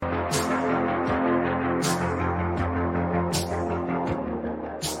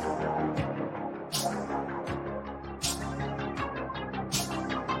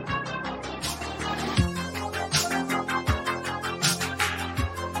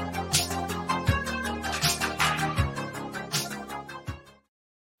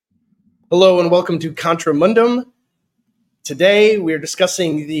Hello and welcome to Contra Mundum. Today we are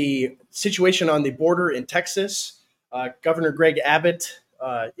discussing the situation on the border in Texas. Governor Greg Abbott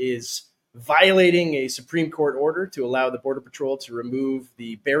is violating a Supreme Court order to allow the Border Patrol to remove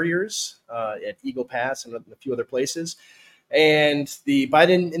the barriers at Eagle Pass and a few other places. And the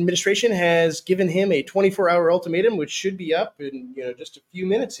Biden administration has given him a 24-hour ultimatum, which should be up in just a few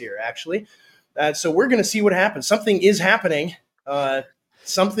minutes here, actually. So we're going to see what happens. Something is happening.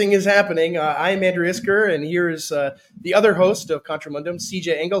 Something is happening. I'm Andrew Isker, and here is the other host of Contra Mundum,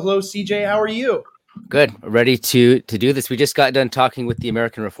 CJ Engel. Hello, CJ. How are you? Good. Ready to do this. We just got done talking with the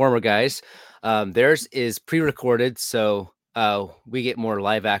American Reformer guys. Theirs is pre-recorded, so we get more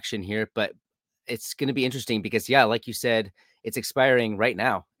live action here. But it's going to be interesting because, yeah, like you said, it's expiring right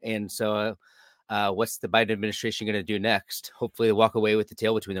now. And so what's the Biden administration going to do next? Hopefully they'll walk away with the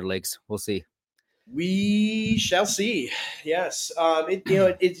tail between their legs. We'll see. We shall see. Yes.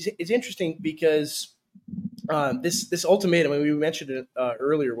 It's interesting because this ultimatum, and we mentioned it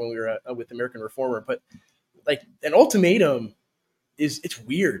earlier when we were with American Reformer, but like an ultimatum it's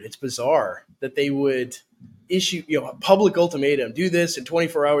weird. It's bizarre that they would issue a public ultimatum, do this in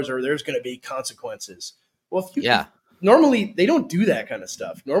 24 hours or there's going to be consequences. Well, normally they don't do that kind of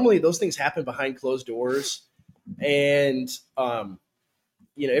stuff. Normally those things happen behind closed doors, and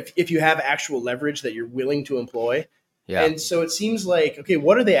if you have actual leverage that you're willing to employ. Yeah. And so it seems like, okay,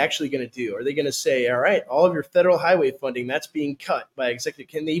 what are they actually going to do? Are they going to say, all right, all of your federal highway funding, that's being cut by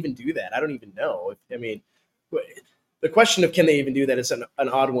executive? Can they even do that? I don't even know. I mean, the question of can they even do that is an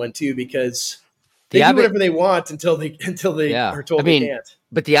odd one too, because they do whatever they want until they are told they can't.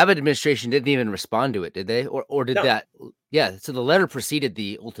 But the Abbott administration didn't even respond to it, did they? Or did that? Yeah. So the letter preceded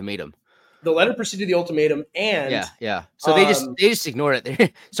the ultimatum. The letter preceded the ultimatum, and So they just ignore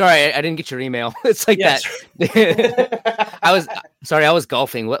it. Sorry, I didn't get your email. It's like that. I was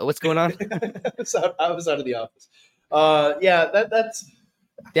golfing. What's going on? I was out of the office.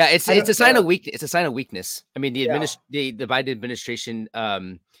 It's a sign of weakness. It's a sign of weakness. I mean, the Biden administration.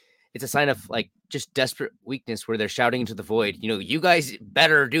 It's a sign of like just desperate weakness where they're shouting into the void. You guys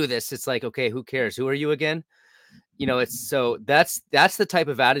better do this. It's like, okay, who cares? Who are you again? That's the type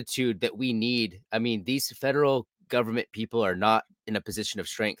of attitude that we need. I mean, these federal government people are not in a position of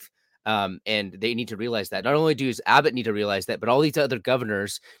strength. And they need to realize that. Not only does Abbott need to realize that, but all these other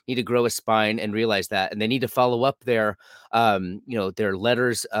governors need to grow a spine and realize that. And they need to follow up their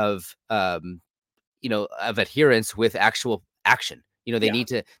letters of adherence with actual action. They need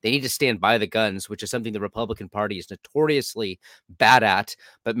to stand by the guns, which is something the Republican Party is notoriously bad at.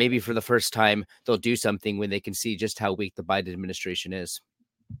 But maybe for the first time, they'll do something when they can see just how weak the Biden administration is.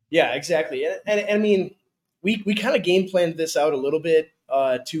 Yeah, exactly. And I mean, we kind of game planned this out a little bit.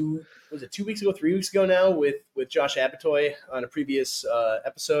 2 weeks ago, 3 weeks ago now, with Josh Abbotoy on a previous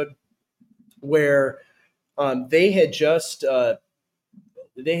episode, where they had just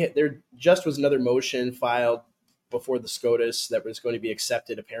there just was another motion filed before the SCOTUS that was going to be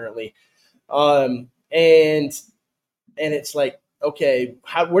accepted, apparently. And it's like, okay,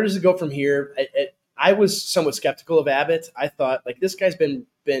 where does it go from here? I was somewhat skeptical of Abbott. I thought, like, this guy's been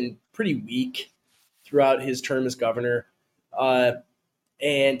pretty weak throughout his term as governor.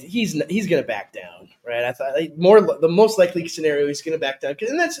 And he's going to back down, right? I thought the most likely scenario he's going to back down.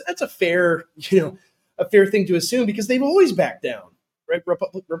 And that's a fair thing to assume, because they've always backed down. Right?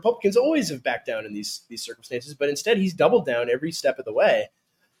 Republicans always have backed down in these circumstances, but instead he's doubled down every step of the way,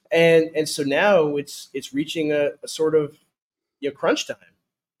 and so now it's reaching a sort of crunch time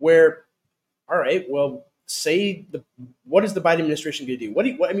where, all right, well, what is the Biden administration going to do? What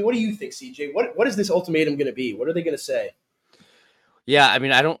do you think, CJ? What is this ultimatum going to be? What are they going to say? Yeah, I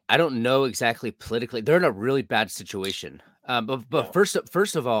mean, I don't know exactly politically. They're in a really bad situation. But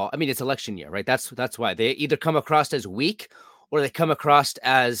first of all, I mean, it's election year, right? That's why they either come across as weak, or they come across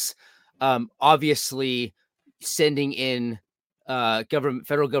as obviously sending in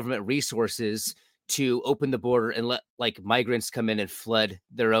federal government resources to open the border and let like migrants come in and flood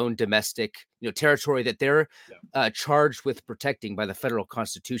their own domestic territory that they're charged with protecting by the federal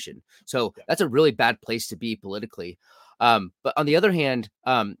Constitution. So that's a really bad place to be politically. But on the other hand,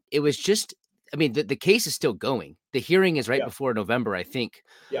 it was just, I mean, the case is still going. The hearing is right before November, I think,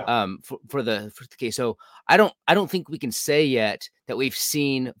 for the case. So I don't think we can say yet that we've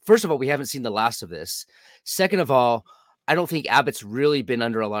seen. First of all, we haven't seen the last of this. Second of all, I don't think Abbott's really been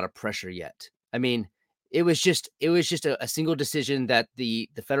under a lot of pressure yet. I mean, it was just a single decision that the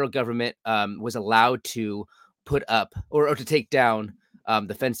federal government was allowed to put up or to take down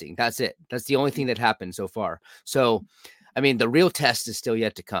the fencing. That's it. That's the only thing that happened so far. So, I mean, the real test is still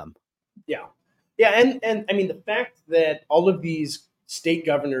yet to come. Yeah. Yeah, and I mean, the fact that all of these state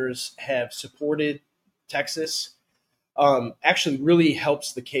governors have supported Texas actually really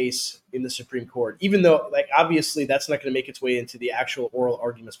helps the case in the Supreme Court, even though, like, obviously that's not going to make its way into the actual oral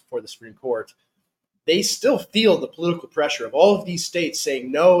arguments before the Supreme Court. They still feel the political pressure of all of these states saying,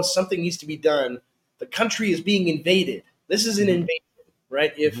 no, something needs to be done. The country is being invaded. This is an invasion,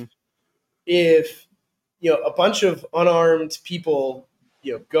 right? If a bunch of unarmed people,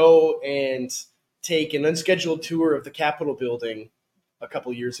 go and take an unscheduled tour of the Capitol building a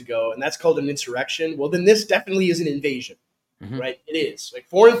couple years ago, and that's called an insurrection, well, then this definitely is an invasion, right? It is. Like,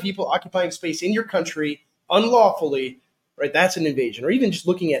 foreign people occupying space in your country unlawfully, right? That's an invasion. Or even just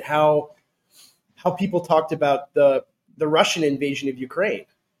looking at how people talked about the Russian invasion of Ukraine,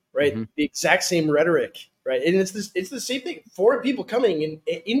 right? The exact same rhetoric, right? And it's the same thing. Foreign people coming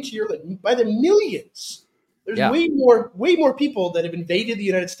into your land by the millions. There's way more people that have invaded the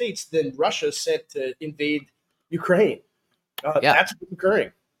United States than Russia sent to invade Ukraine. That's what's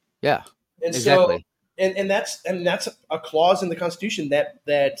occurring. Yeah, and exactly. So, and that's a clause in the Constitution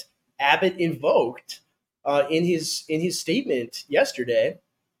that Abbott invoked in his statement yesterday,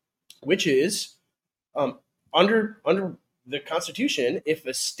 which is under the Constitution, if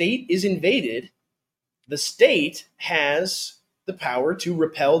a state is invaded, the state has the power to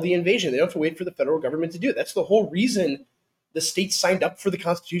repel the invasion. They don't have to wait for the federal government to do it. That's the whole reason the state signed up for the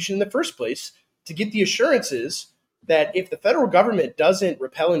Constitution in the first place, to get the assurances that if the federal government doesn't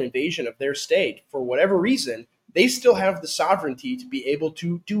repel an invasion of their state for whatever reason, they still have the sovereignty to be able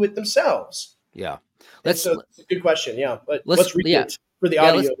to do it themselves. Yeah. It's a good question. Yeah. But let's read it for the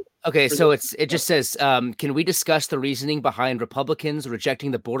audio. Okay, so it just says, can we discuss the reasoning behind Republicans rejecting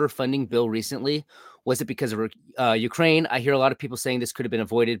the border funding bill recently? Was it because of Ukraine? I hear a lot of people saying this could have been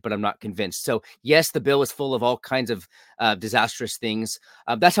avoided, but I'm not convinced. So yes, the bill is full of all kinds of disastrous things.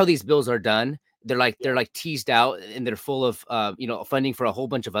 That's how these bills are done. They're like teased out, and they're full of funding for a whole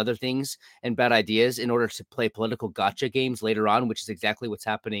bunch of other things and bad ideas in order to play political gotcha games later on, which is exactly what's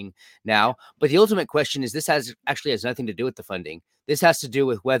happening now. But the ultimate question is, this has nothing to do with the funding. This has to do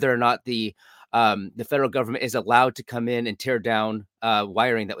with whether or not the federal government is allowed to come in and tear down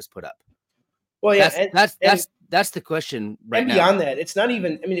wiring that was put up. Well, yeah, that's the question right now. And beyond that, it's not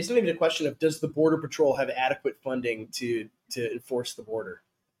even a question of, does the Border Patrol have adequate funding to enforce the border?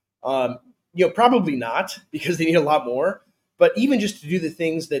 Probably not, because they need a lot more. But even just to do the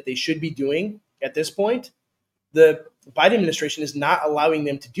things that they should be doing at this point, the Biden administration is not allowing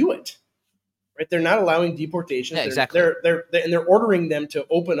them to do it. Right? They're not allowing deportations. Yeah, exactly. They're ordering them to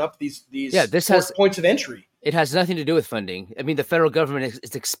open up these points of entry. It has nothing to do with funding. I mean, the federal government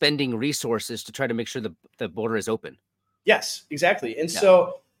is expending resources to try to make sure the border is open. Yes, exactly. And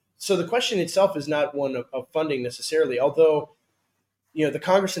so the question itself is not one of funding necessarily, although the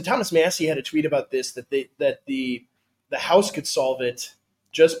Congressman Thomas Massey had a tweet about this, that the House could solve it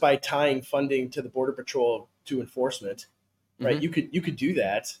just by tying funding to the Border Patrol to enforcement. Right? You could do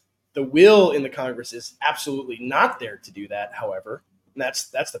that. The will in the Congress is absolutely not there to do that, however, and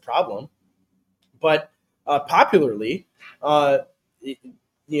that's the problem. But popularly, the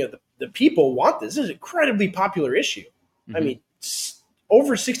people want this. This is an incredibly popular issue. I mean,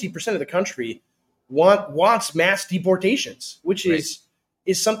 over 60% of the country wants mass deportations, which is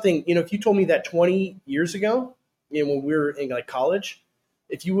something, if you told me that 20 years ago, when we were in college,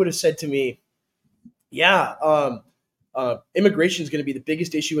 if you would have said to me, immigration is going to be the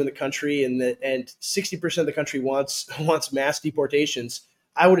biggest issue in the country, and 60% of the country wants mass deportations,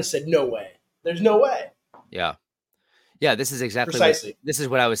 I would have said, no way. There's no way. Yeah, this is exactly precisely. This is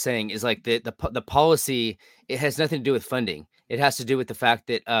what I was saying, is like the policy, it has nothing to do with funding. It has to do with the fact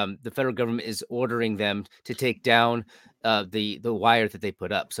that the federal government is ordering them to take down the wire that they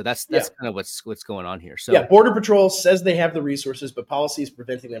put up. So that's kind of what's going on here. So Border Patrol says they have the resources, but policy is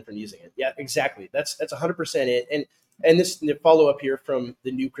preventing them from using it. Yeah, exactly. That's 100% it. And this follow up here from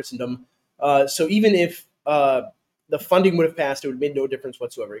the New Christendom. So even if the funding would have passed, it would have made no difference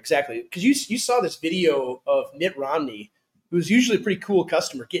whatsoever. Exactly. Because you saw this video of Mitt Romney, who's usually a pretty cool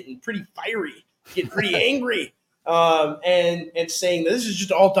customer, getting pretty fiery, getting pretty angry, and saying that this is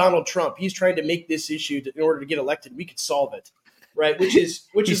just all Donald Trump. He's trying to make this issue in order to get elected. We could solve it. Right. Which is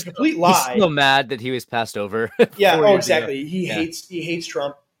a complete lie. He's so mad that he was passed over. Yeah. Oh, exactly. He hates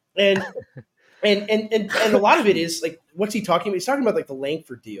Trump. And a lot of it is like, what's he talking about? He's talking about like the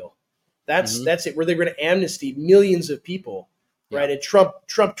Langford deal. That's it, where they're going to amnesty millions of people, right? And Trump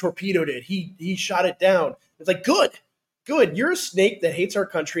torpedoed it. He shot it down. It's like, good. You're a snake that hates our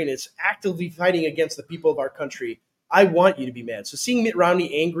country and is actively fighting against the people of our country. I want you to be mad. So seeing Mitt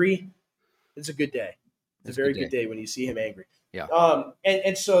Romney angry, it's a good day. It's a very good day when you see him angry. Yeah.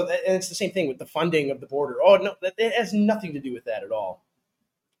 And so it's the same thing with the funding of the border. Oh no, that has nothing to do with that at all.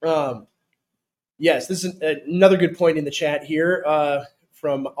 Um, yes, this is another good point in the chat here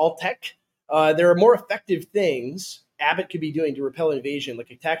from Altec. There are more effective things Abbott could be doing to repel invasion, like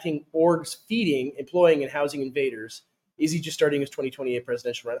attacking orgs, feeding, employing, and housing invaders. Is he just starting his 2028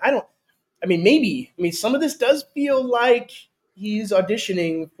 presidential run? I mean, maybe. I mean, some of this does feel like he's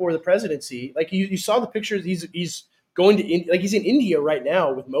auditioning for the presidency. Like you saw the pictures. He's going to like he's in India right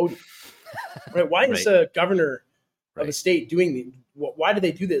now with Modi. Right? Why is Right. a governor of a Right. state doing the? Why do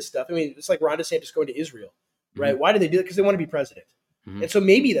they do this stuff? I mean, it's like Ron DeSantis going to Israel, right? Mhm. Why do they do it? Because they want to be president. Mhm. And so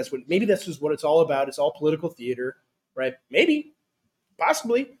maybe that's just what it's all about. It's all political theater, right? Maybe,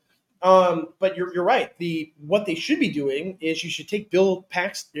 possibly. But you're right. What they should be doing is you should take Bill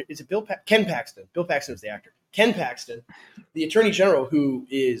Paxton. Is it Ken Paxton? Bill Paxton is the actor. Ken Paxton, the Attorney General, who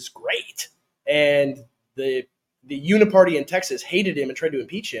is great, and the Uniparty in Texas hated him and tried to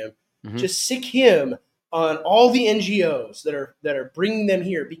impeach him. Mhm. Just sick him on all the NGOs that are bringing them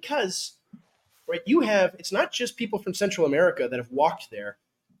here because right it's not just people from Central America that have walked there.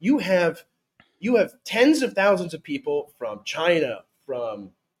 You have tens of thousands of people from China,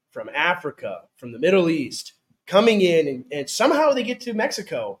 from Africa, from the Middle East coming in, and somehow they get to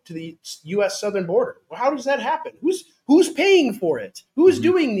Mexico, to the U.S. southern border. Well, how does that happen? Who's paying for it? Who's Mhm.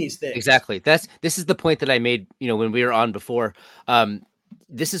 doing these things? Exactly. This is the point that I made, when we were on before.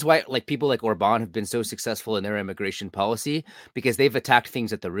 This is why people like Orban have been so successful in their immigration policy, because they've attacked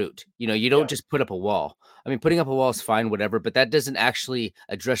things at the root. You don't Yeah, just put up a wall. I mean, putting up a wall is fine, whatever, but that doesn't actually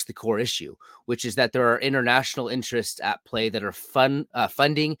address the core issue, which is that there are international interests at play that are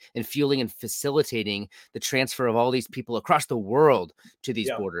funding and fueling and facilitating the transfer of all these people across the world to these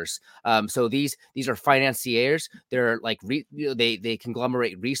yeah. borders. So these are financiers. They're they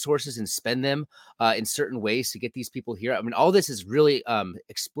conglomerate resources and spend them in certain ways to get these people here. I mean, all this is really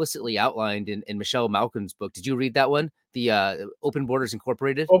explicitly outlined in Michelle Malcolm's book. Did you read that one? The Open Borders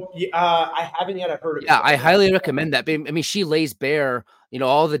Incorporated? Oh, yeah, I haven't yet. I've heard of it. Yeah, Though. I highly recommend that. I mean, she lays bare,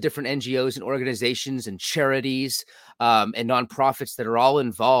 all the different NGOs and organizations and charities and nonprofits that are all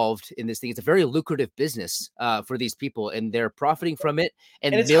involved in this thing. It's a very lucrative business for these people, and they're profiting from it.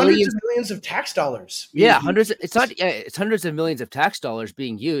 And And it's hundreds of millions, millions of tax dollars being yeah, used. it's hundreds of millions of tax dollars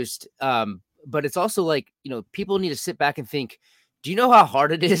being used. But it's also like, people need to sit back and think, do you know how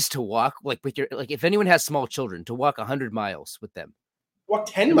hard it is to walk, if anyone has small children, to walk 100 miles with them? Walk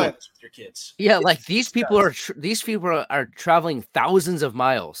 10 I mean, miles with your kids. yeah, It's these people disgusting. are traveling thousands of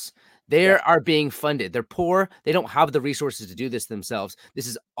miles. They Yeah. are being funded. They're poor. They don't have the resources to do this themselves. This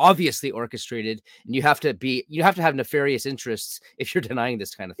is obviously orchestrated, and you have to have nefarious interests if you're denying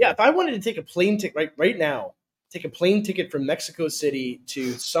this kind of Yeah, thing. if I wanted to take a plane ticket right now, take a plane ticket from Mexico City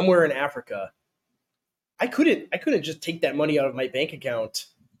to somewhere in Africa, I couldn't just take that money out of my bank account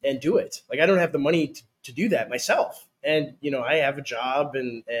and do it. Like I don't have the money to do that myself. And I have a job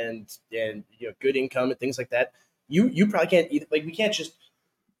and good income and things like that. You probably can't either, like we can't just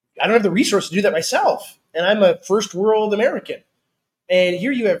I don't have the resources to do that myself. And I'm a first world American. And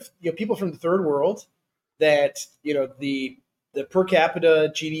here you have people from the third world that the per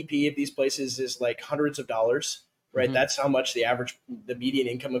capita GDP of these places is like hundreds of dollars, right? Mhm. That's how much the median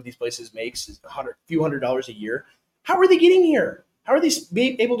income of these places makes is few $100s a year. How are they getting here? How are they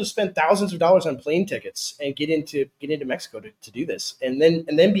able to spend thousands of dollars on plane tickets and get into Mexico to do this, and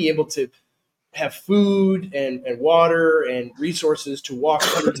then be able to have food and water and resources to walk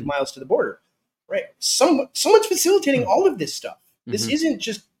hundreds of miles to the border, right? Someone's facilitating all of this stuff. This Mhm. isn't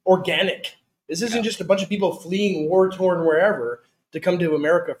just organic. This isn't Yeah. just a bunch of people fleeing war torn wherever to come to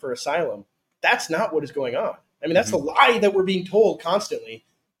America for asylum. That's not what is going on. I mean, that's the Mhm. lie that we're being told constantly.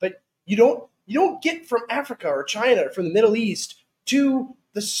 But you don't get from Africa or China or from the Middle East to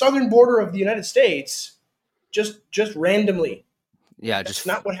the southern border of the United States just randomly. Yeah, That's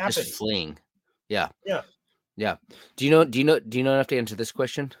not what just happened. fleeing. Yeah. Yeah. Yeah. Do you know enough to answer this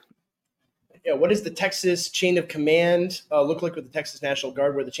question? What does the Texas chain of command look like with the Texas National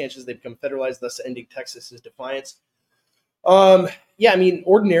Guard? Where the chances they become federalized, thus ending Texas's defiance? Yeah, I mean,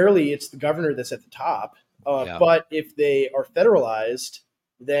 ordinarily it's the governor that's at the top, Yeah. but if they are federalized,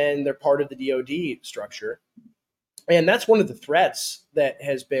 then they're part of the DoD structure, and that's one of the threats that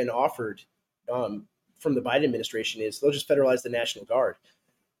has been offered from the Biden administration is they'll just federalize the National Guard,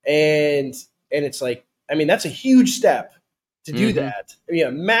 and it's like, I mean, that's a huge step to do Mhm. that. I mean,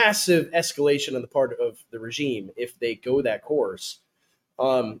 a massive escalation on the part of the regime if they go that course.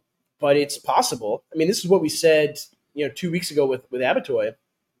 Um, but it's possible. I mean, this is what we said, 2 weeks ago with Abbott,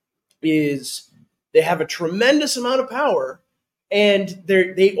 is they have a tremendous amount of power, and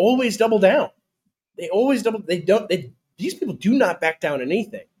they always double down. They always double. They don't. These people do not back down on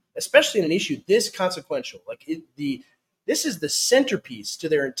anything, especially in an issue this consequential. Like This is the centerpiece to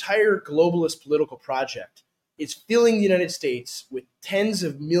their entire globalist political project. It's filling the United States with tens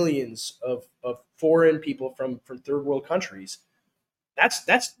of millions of foreign people from third world countries.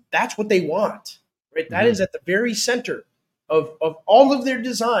 That's what they want, right? That is at the very center of all of their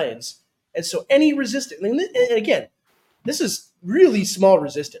designs. And so any resistance, and again, this is really small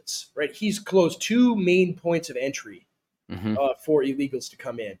resistance, right? He's closed two main points of entry for illegals to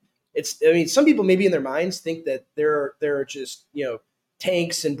come in. I mean, some people maybe in their minds think that there are just,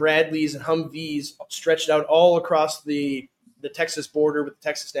 tanks and Bradleys and Humvees stretched out all across the Texas border with the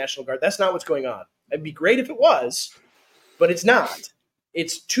Texas National Guard. That's not what's going on. It'd be great if it was, but it's not.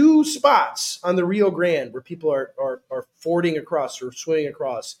 It's two spots on the Rio Grande where people are fording across or swimming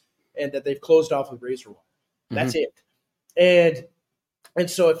across, and that they've closed off with razor wire. That's it. And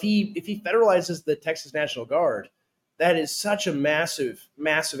so if he federalizes the Texas National Guard, that is such a massive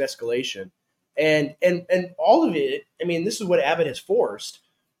escalation. And all of it, I mean, this is what Abbott has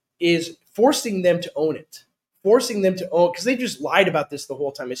is forcing them to own it, because they just lied about this the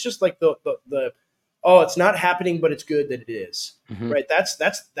whole time. It's just like the it's not happening, but it's good that it is, right? That's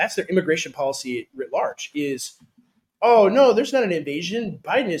their immigration policy writ large is, oh no, there's not an invasion.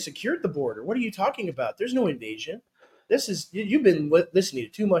 Biden has secured the border. What are you talking about? There's no invasion. You've been listening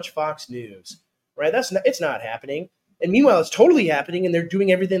to too much Fox News, right? It's not happening. And meanwhile, it's totally happening, and they're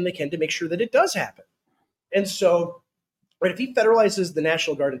doing everything they can to make sure that it does happen. And so, right, if he federalizes the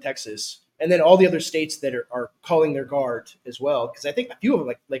National Guard in Texas, and then all the other states that are calling their guard as well, because I think a few of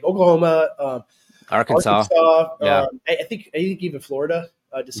them, like Oklahoma, Arkansas, I think even Florida,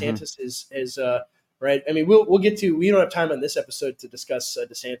 DeSantis is right. I mean, we'll get to. We don't have time on this episode to discuss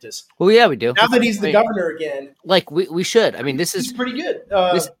DeSantis. Well, yeah, we do. Now that he's the governor again, like we should. I mean, this is pretty good.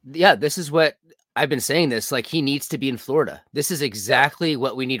 This is what I've been saying. This, like, he needs to be in Florida. This is exactly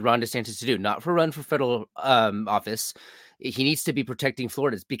what we need Ron DeSantis to do. Not for run for federal office. He needs to be protecting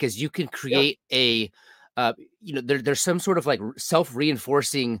Florida, because you can create there's some sort of like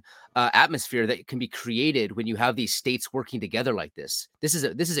self-reinforcing atmosphere that can be created when you have these states working together like this. This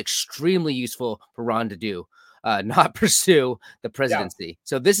is extremely useful for Ron to do, not pursue the presidency.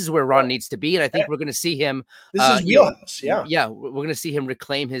 So this is where Ron needs to be, and I think we're going to see him. This is wheelhouse. We're going to see him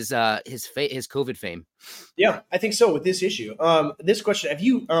reclaim his COVID fame. Yeah, I think so with this issue. This question: have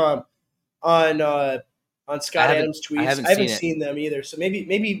you on Scott Adams' tweets? I haven't seen them either. So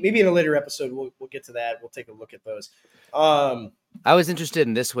maybe in a later episode we'll get to that. We'll take a look at those. I was interested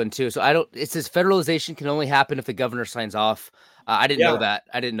in this one too. So it says federalization can only happen if the governor signs off. I didn't know that.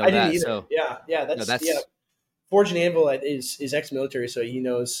 I didn't know that. Either. So that's Forge and Anvil is ex-military, so he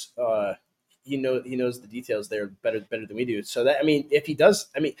knows he knows the details there better than we do. So that, I mean, if he does,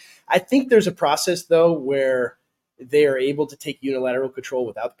 I mean, I think there's a process though where they are able to take unilateral control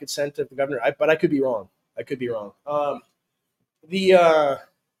without the consent of the governor. But I could be wrong.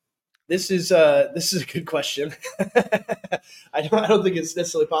 This is a good question. I don't think it's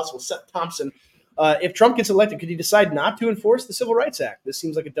necessarily possible. Seth Thompson, if Trump gets elected, could he decide not to enforce the Civil Rights Act? This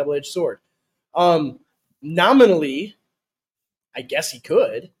seems like a double-edged sword. Nominally, I guess he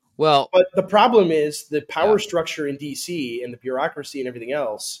could. Well, but the problem is the power structure in D.C. and the bureaucracy and everything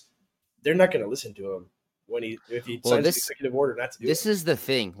else. They're not going to listen to him if he signs an executive order not to do it. This is the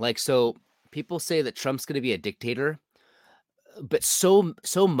thing. Like, so people say that Trump's going to be a dictator, but so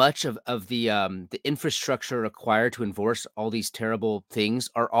much of the infrastructure required to enforce all these terrible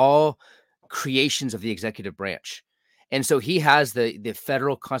things are all creations of the executive branch. And so he has the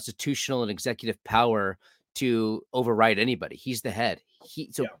federal constitutional and executive power to override anybody. He's the head.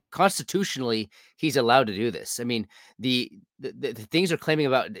 Constitutionally, he's allowed to do this. I mean, the things are claiming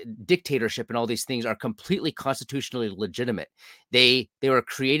about dictatorship and all these things are completely constitutionally legitimate. They were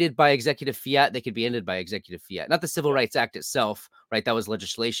created by executive fiat. They could be ended by executive fiat. Not the Civil Rights Act itself, right? That was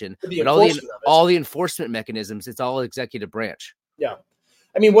legislation. But all the enforcement mechanisms, it's all executive branch. Yeah.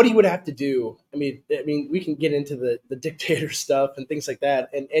 I mean, what he would have to do, I mean, we can get into the dictator stuff and things like that,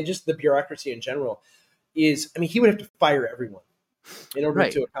 and just the bureaucracy in general is, I mean, he would have to fire everyone in order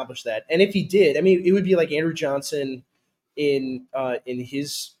to accomplish that. And if he did, I mean, it would be like Andrew Johnson in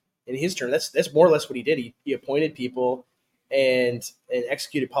his term. That's more or less what he did. He appointed people and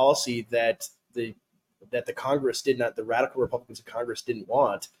executed policy that the Congress did not, the radical Republicans of Congress didn't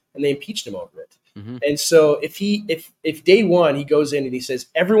want, and they impeached him over it. Mm-hmm. And so if day one he goes in and he says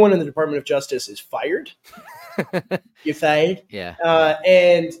everyone in the Department of Justice is fired, you're fired. Yeah.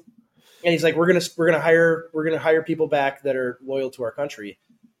 And he's like, we're gonna hire people back that are loyal to our country,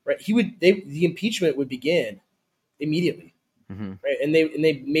 right? The impeachment would begin immediately, mm-hmm. right? And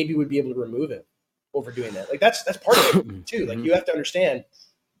they maybe would be able to remove him over doing that. Like that's part of it too. Like you have to understand,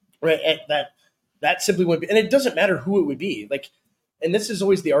 right? That That simply wouldn't be, and it doesn't matter who it would be. Like, and this is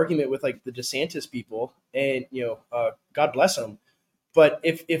always the argument with like the DeSantis people, and God bless them. But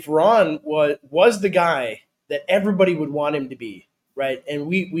if Ron was the guy that everybody would want him to be, right, and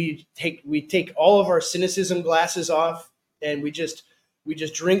we take all of our cynicism glasses off, and we just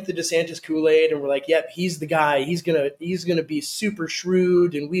drink the DeSantis Kool-Aid, and we're like, yep, he's the guy. He's gonna be super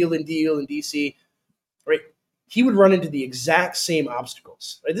shrewd and wheel and deal in DC, right? He would run into the exact same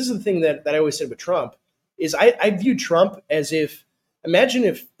obstacles. Right? This is the thing that I always said with Trump is I view Trump as if, imagine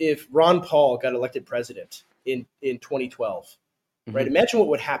if Ron Paul got elected president in 2012, mm-hmm. right? Imagine what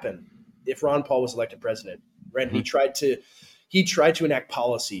would happen if Ron Paul was elected president, right? Mm-hmm. And he tried to enact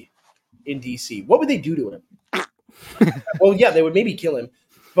policy in DC. What would they do to him? Well, yeah, they would maybe kill him,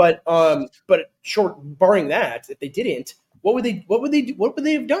 but barring that, if they didn't, what would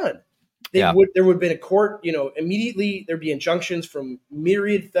they have done? There would have been a court, immediately there'd be injunctions from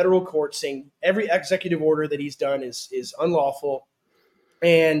myriad federal courts saying every executive order that he's done is unlawful.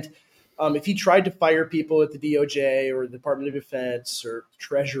 And if he tried to fire people at the DOJ or the Department of Defense or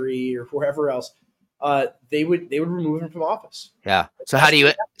Treasury or wherever else, they would remove him from office. Yeah. So how do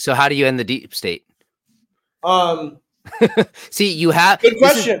you end the deep state? See, you have good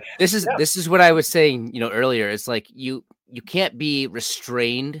question. This is what I was saying, earlier. It's like you can't be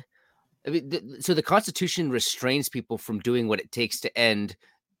restrained. I mean, so the Constitution restrains people from doing what it takes to end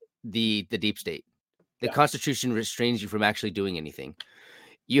the deep state. The Constitution restrains you from actually doing anything.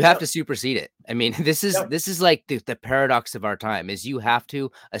 You have to supersede it. I mean, this is like the paradox of our time is you have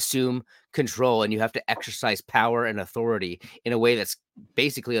to assume control and you have to exercise power and authority in a way that's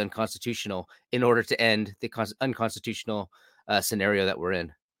basically unconstitutional in order to end the unconstitutional scenario that we're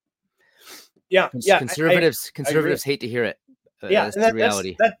in. Yeah. Conservatives hate to hear it. That's the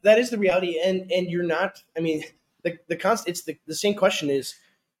reality. That is the reality. And you're not, I mean, it's the same question is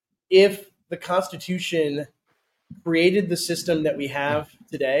if the Constitution created the system that we have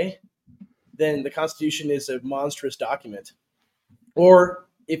today, then the Constitution is a monstrous document. Or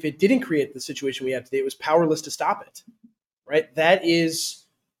if it didn't create the situation we have today, it was powerless to stop it. Right? That is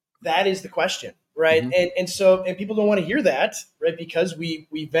the question. Right. Mm-hmm. And people don't want to hear that, right? Because we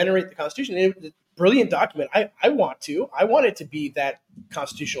venerate the Constitution. And it's a brilliant document. I want it to be that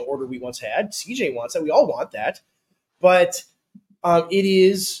constitutional order we once had. CJ wants that. We all want that. But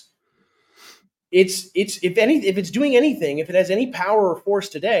if it's doing anything, if it has any power or force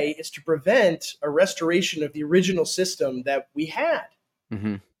today, it's to prevent a restoration of the original system that we had.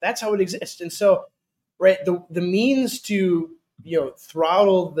 Mm-hmm. That's how it exists. And so, right, the means to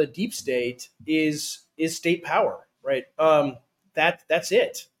throttle the deep state is state power, right? That's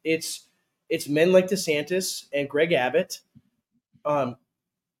it. It's men like DeSantis and Greg Abbott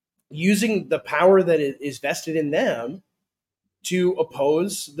using the power that is vested in them to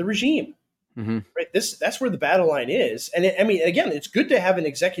oppose the regime. Mm-hmm. Right. That's where the battle line is. And again, it's good to have an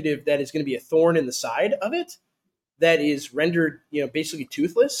executive that is going to be a thorn in the side of it, that is rendered, basically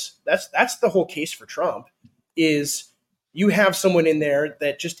toothless. That's the whole case for Trump is you have someone in there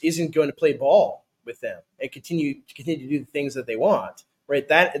that just isn't going to play ball with them and continue to do the things that they want. Right.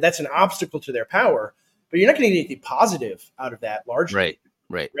 That's an obstacle to their power, but you're not going to get anything positive out of that largely.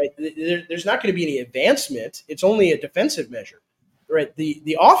 Right. There's not going to be any advancement. It's only a defensive measure. Right.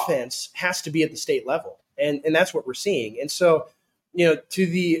 The offense has to be at the state level. And that's what we're seeing. And so, to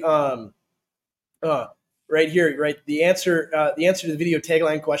the right here, right. The answer to the video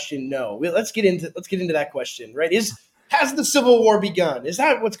tagline question, no. Let's get into that question. Right. Has the Civil War begun? Is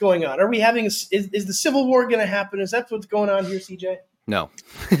that what's going on? Are we having is the Civil War going to happen? Is that what's going on here, CJ? No.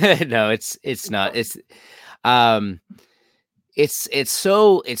 No, it's not. It's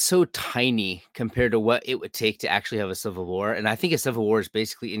so tiny compared to what it would take to actually have a civil war. And I think a civil war is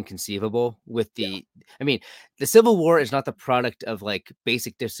basically inconceivable with the Civil War is not the product of like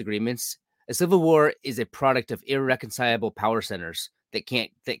basic disagreements. A civil war is a product of irreconcilable power centers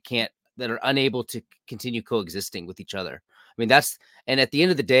that are unable to continue coexisting with each other. I mean, and at the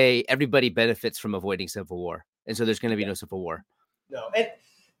end of the day, everybody benefits from avoiding civil war. And so there's going to be no civil war. No.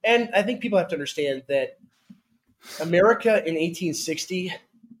 And I think people have to understand that America in 1860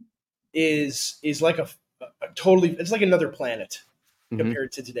 is like a totally, it's like another planet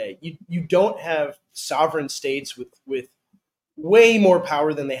compared to today. You don't have sovereign states with way more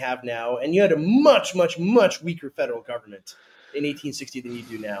power than they have now. And you had a much, much, much weaker federal government in 1860 than you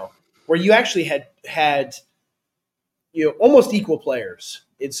do now, where you actually had almost equal players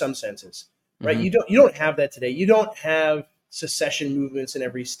in some senses, right? Mm-hmm. You don't have that today. You don't have secession movements in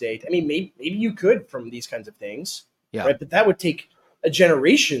every state. I mean, maybe you could from these kinds of things, right? But that would take a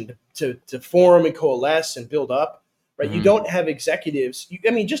generation to form and coalesce and build up, right? Mm-hmm. You don't have executives.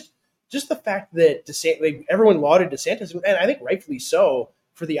 Just just the fact that everyone lauded DeSantis, and I think rightfully so,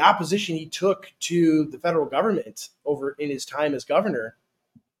 for the opposition he took to the federal government over in his time as governor.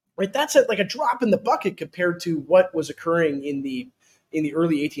 Right, that's like a drop in the bucket compared to what was occurring in the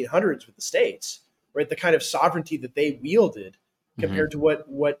early 1800s with the states. Right, the kind of sovereignty that they wielded compared to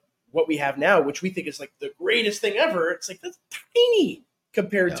what we have now, which we think is like the greatest thing ever. It's like that's tiny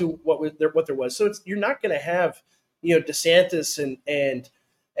compared to what there was. So you're not going to have DeSantis and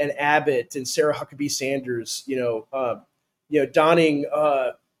Abbott and Sarah Huckabee Sanders, donning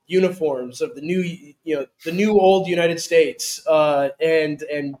uniforms of the new old United States,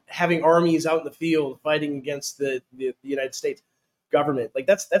 and having armies out in the field fighting against the United States government. Like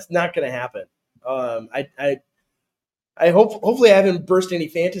that's not going to happen. I hopefully I haven't burst any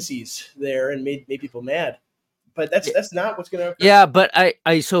fantasies there and made people mad, but that's not what's going to occur. Yeah, but I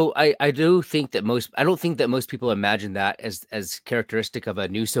do think that I don't think that most people imagine that as characteristic of a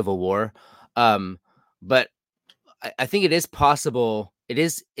new civil war. But I think it is possible. It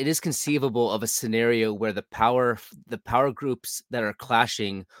is conceivable of a scenario where the power groups that are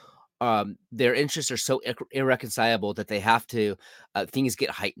clashing, their interests are so irreconcilable that they have to things get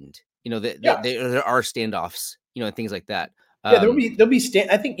heightened. There are standoffs, and things like that. Yeah, there'll be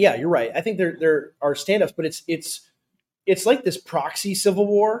I think you're right. I think there are standoffs, but it's like this proxy civil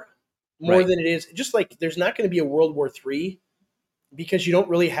war more than it is just like there's not going to be a World War III because you don't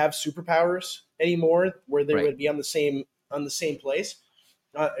really have superpowers anymore where they would be on the same place,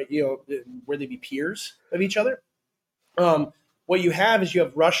 where they'd be peers of each other. What you have is you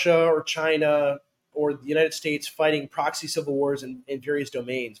have Russia or China or the United States fighting proxy civil wars in various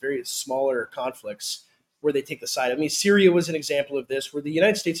domains, various smaller conflicts where they take the side. I mean, Syria was an example of this, where the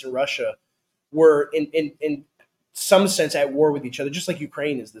United States and Russia were in some sense at war with each other, just like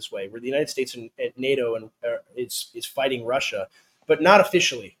Ukraine is this way, where the United States and NATO and is fighting Russia, but not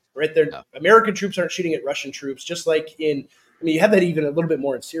officially, right? American troops aren't shooting at Russian troops, just like you have that even a little bit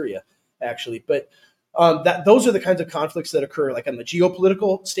more in Syria, actually. But those are the kinds of conflicts that occur like on the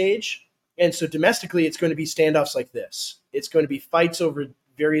geopolitical stage. And so domestically, it's going to be standoffs like this. It's going to be fights over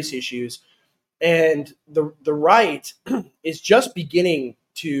various issues. And the right is just beginning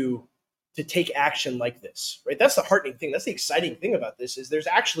to take action like this, right? That's the heartening thing. That's the exciting thing about this is there's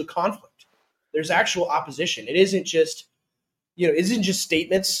actually conflict. There's actual opposition. It isn't just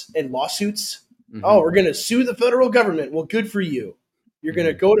statements and lawsuits. Mm-hmm. Oh, we're going to sue the federal government. Well, good for you. You're going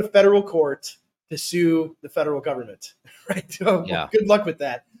to go to federal court to sue the federal government, right? So, well, good luck with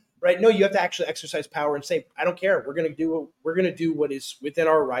that. Right? No, you have to actually exercise power and say, I don't care. We're going to do what is within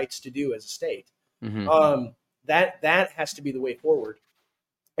our rights to do as a state. Mm-hmm. That has to be the way forward.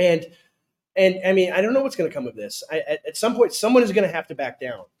 And I mean, I don't know what's going to come of this. At some point, someone is going to have to back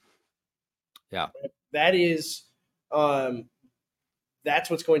down. Yeah, that is,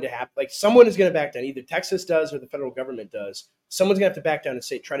 that's what's going to happen. Like someone is going to back down. Either Texas does or the federal government does. Someone's going to have to back down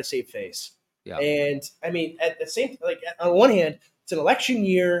and try to save face. Yeah. And I mean, at the same, like on one hand, it's an election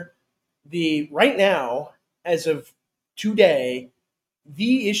year. Right now, as of today,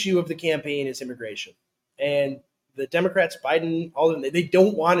 the issue of the campaign is immigration, and the Democrats, Biden, all of them, they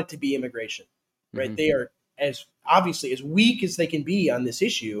don't want it to be immigration, right? Mm-hmm. They are as obviously as weak as they can be on this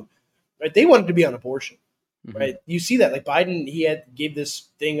issue, right? They want it to be on abortion, mm-hmm. right? You see that, like Biden, gave this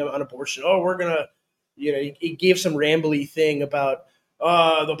thing on abortion. Oh, we're gonna, he gave some rambly thing about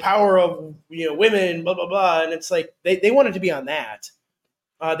the power of women, blah blah blah, and it's like they want it to be on that.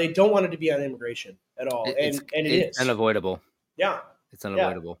 They don't want it to be on immigration at all, and it is unavoidable. Yeah, it's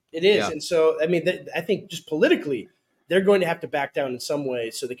unavoidable. Yeah, it is, and so I mean, I think just politically, they're going to have to back down in some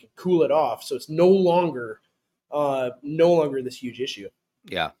way so they can cool it off. So it's no longer this huge issue.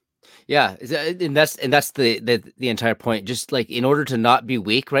 Yeah, yeah, and that's the entire point. Just like in order to not be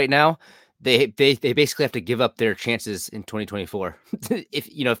weak right now, they basically have to give up their chances in 2024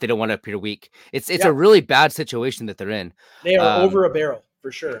 if they don't want to appear weak. It's a really bad situation that they're in. They are over a barrel.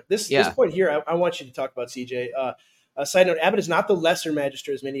 For sure. This point here, I want you to talk about, CJ. A side note, Abbott is not the lesser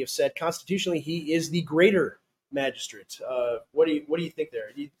magistrate, as many have said. Constitutionally, he is the greater magistrate. What do you think there?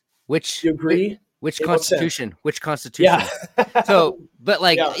 Do you agree? Which Constitution? Which Constitution? Yeah. So, but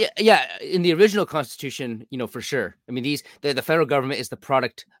like, in the original Constitution, for sure. I mean, the federal government is the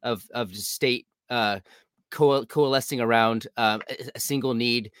product of the state coalescing around a single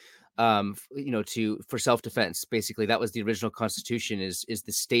need. For self-defense. Basically, that was the original Constitution. Is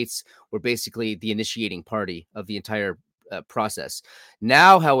the states were basically the initiating party of the entire process.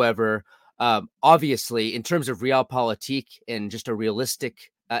 Now, however, obviously, in terms of realpolitik and just a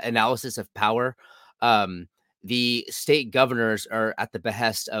realistic analysis of power, the state governors are at the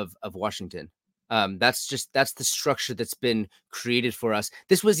behest of Washington. That's the structure that's been created for us.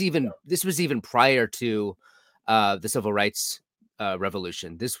 This was even prior to the civil rights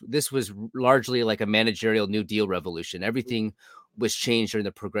revolution. This was largely like a managerial New Deal revolution. Everything was changed during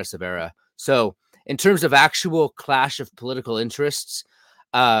the progressive era. So in terms of actual clash of political interests,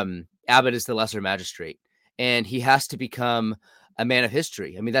 Abbott is the lesser magistrate, and he has to become a man of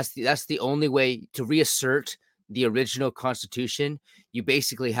history. I mean, that's the only way to reassert the original Constitution. You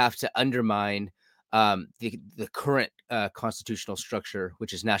basically have to undermine the current constitutional structure,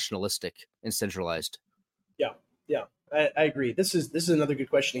 which is nationalistic and centralized. Yeah, yeah, I agree. This is another good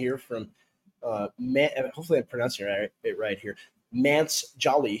question here from hopefully I'm pronouncing it right here. Mance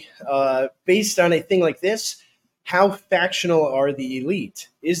Jolly. Based on a thing like this, how factional are the elite?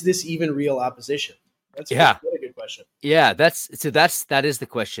 Is this even real opposition? That's a good question. Yeah, that is the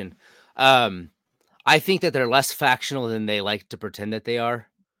question. I think that they're less factional than they like to pretend that they are.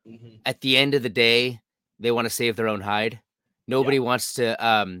 Mm-hmm. At the end of the day, they want to save their own hide. Nobody wants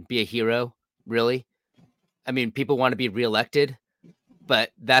to be a hero, really. I mean, people want to be reelected,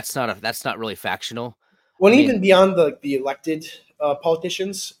 but that's not really factional. Well, even beyond the elected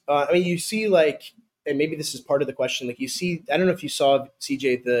politicians, I mean, you see and maybe this is part of the question. Like you see, I don't know if you saw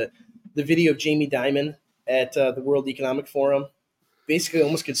CJ the video of Jamie Dimon at the World Economic Forum, basically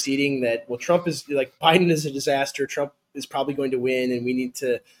almost conceding that Trump is Biden is a disaster. Trump is probably going to win, and we need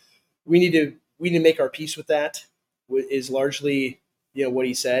to make our peace with that. Is largely what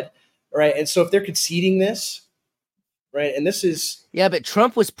he said, right? And so if they're conceding this, right, and this is but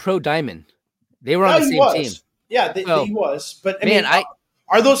Trump was pro Dimon. They were on the same team. Yeah, he was. But I mean,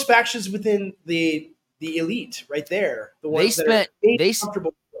 are those factions within the elite right there? The ones that are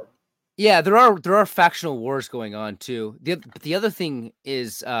comfortable. Yeah, there are factional wars going on too. The other thing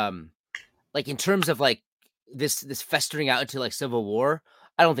is, in terms of this festering out into civil war,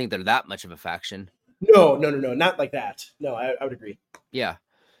 I don't think they're that much of a faction. No, not like that. No, I would agree. Yeah,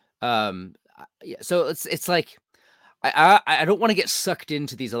 So it's like I don't want to get sucked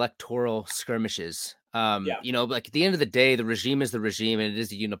into these electoral skirmishes. At the end of the day, the regime is the regime, and it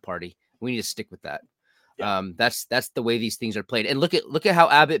is a uniparty. We need to stick with that. Yeah. That's the way these things are played. And look at how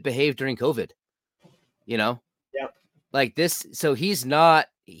Abbott behaved during COVID. Yeah. This. So he's not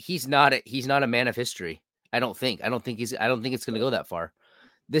a man of history. I don't think it's going to go that far.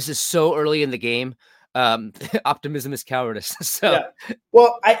 This is so early in the game. Optimism is cowardice. So, yeah.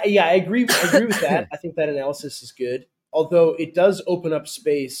 Well, I agree with that. I think that analysis is good, although it does open up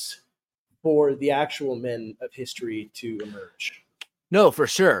space for the actual men of history to emerge. No, for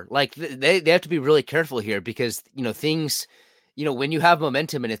sure. They have to be really careful here because things, when you have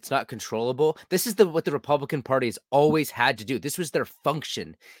momentum and it's not controllable, this is what the Republican Party has always had to do. This was their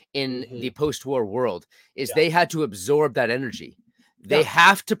function in the post-war world, is they had to absorb that energy. They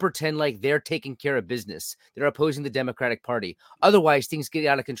have to pretend like they're taking care of business. They're opposing the Democratic Party. Otherwise, things get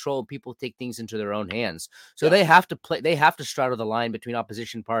out of control and people take things into their own hands. So they have to straddle the line between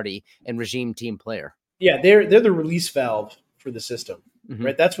opposition party and regime team player. Yeah, they're the release valve for the system,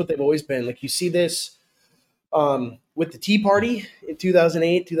 right? That's what they've always been. Like you see this with the Tea Party in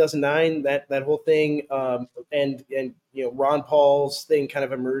 2008, 2009, that whole thing, and Ron Paul's thing kind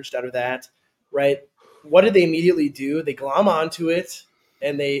of emerged out of that, right? What did they immediately do? They glom onto it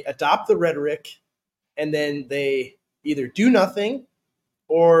and they adopt the rhetoric, and then they either do nothing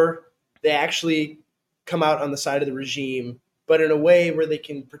or they actually come out on the side of the regime, but in a way where they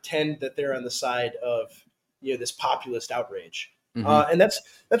can pretend that they're on the side of this populist outrage. And that's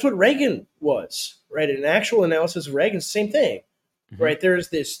what Reagan was, right? An actual analysis of Reagan, same thing, right? There's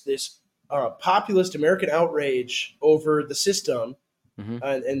this populist American outrage over the system.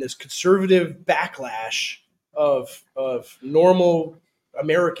 And this conservative backlash of normal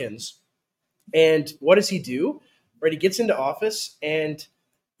Americans. And what does he do? Right, he gets into office and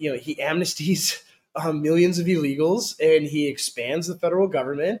he amnesties millions of illegals, and he expands the federal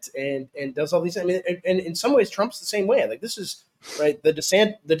government and does all these. I mean, and in some ways, Trump's the same way. This is right. The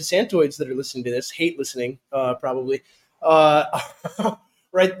DeSantoids that are listening to this hate listening, probably.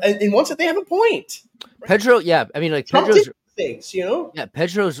 Right, and once that they have a point. Right? Pedro, yeah, I mean, Pedro's things, Yeah,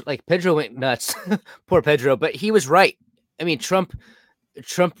 Pedro went nuts. Poor Pedro, but he was right. I mean, Trump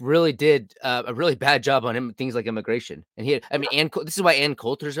really did a really bad job on him, things like immigration. And this is why Ann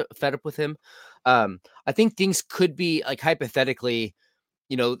Coulter's fed up with him. I think things could be hypothetically,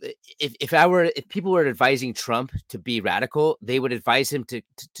 if people were advising Trump to be radical, they would advise him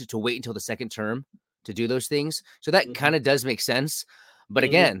to wait until the second term to do those things. So that kind of does make sense. But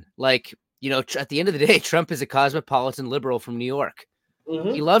again, at the end of the day, Trump is a cosmopolitan liberal from New York.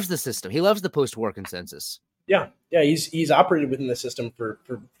 He loves the system. He loves the post-war consensus. Yeah. He's operated within the system for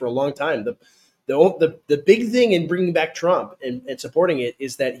a long time. the big thing in bringing back Trump and supporting it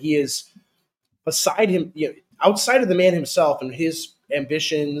is that he is beside him, outside of the man himself and his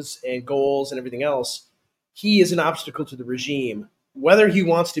ambitions and goals and everything else. He is an obstacle to the regime, whether he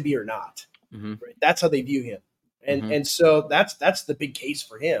wants to be or not. Mm-hmm. Right? That's how they view him, and so that's the big case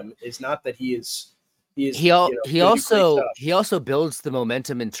for him. Is not that he is He gonna do great stuff. also builds the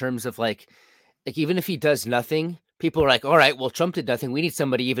momentum in terms of like even if he does nothing, people are like, all right, well, Trump did nothing. We need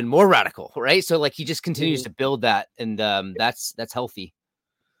somebody even more radical, right? So like he just continues Mhm. to build that, and that's healthy.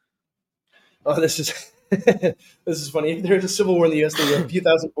 Oh, this is this is funny. If there's a civil war in the U.S., there are a few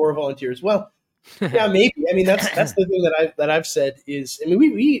thousand war volunteers. Well, yeah, maybe. I mean, that's the thing that I've said is. I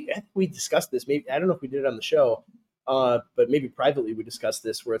mean, I think we discussed this. Maybe I don't know if we did it on the show, but maybe privately we discussed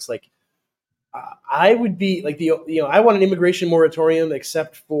this, where it's like I would be like I want an immigration moratorium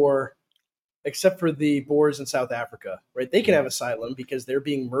except for the Boers in South Africa, right? They can have asylum because they're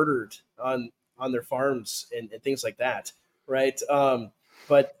being murdered on their farms and things like that, right?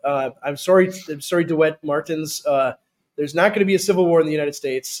 But I'm sorry, DeWitt Martins. There's not going to be a civil war in the United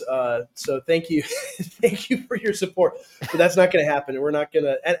States. So thank you, thank you for your support. But that's not going to happen, and we're not going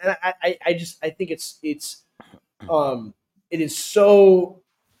to. And I think it is so.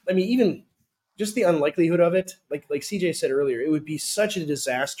 I mean, even just the unlikelihood of it, like CJ said earlier, it would be such a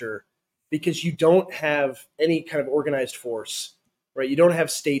disaster because you don't have any kind of organized force, right? You don't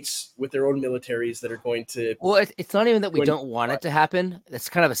have states with their own militaries that are going to. Well, it's not even that we don't want it to happen. That's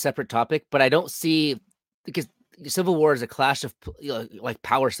kind of a separate topic, but I don't see because the Civil War is a clash of like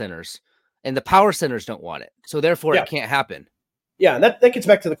power centers, and the power centers don't want it, so therefore Yeah. it can't happen. Yeah, and that gets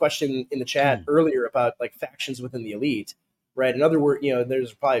back to the question in the chat earlier about like factions within the elite, right? In other words,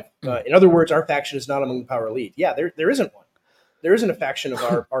 there's probably in other words, our faction is not among the power elite. Yeah, there isn't one. There isn't a faction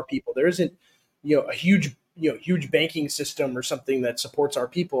of our people. There isn't a huge banking system or something that supports our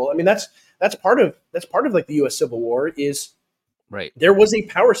people. I mean, that's part of like the U.S. Civil War is right. There was a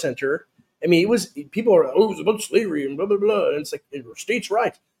power center. I mean, it was people are it was about slavery and blah blah blah, and it's like states'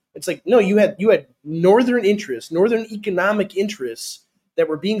 rights. It's like no, you had northern interests, northern economic interests that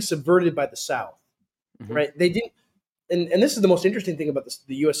were being subverted by the South, right? They didn't, and this is the most interesting thing about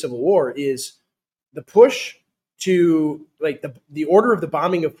the U.S. Civil War is the push to like the order of the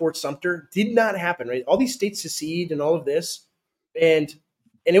bombing of Fort Sumter did not happen, right? All these states secede and all of this, and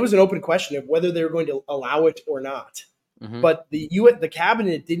it was an open question of whether they were going to allow it or not. But the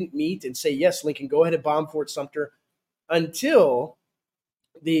cabinet didn't meet and say yes, Lincoln, go ahead and bomb Fort Sumter until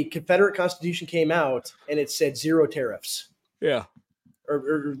the Confederate Constitution came out and it said zero tariffs. Yeah.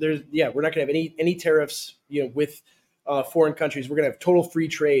 Or there's we're not going to have any tariffs, with foreign countries. We're going to have total free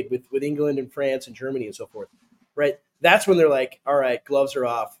trade with England and France and Germany and so forth, right? That's when they're like, all right, gloves are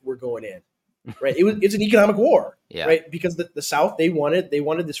off, we're going in, right? It's an economic war, right? Because the South they wanted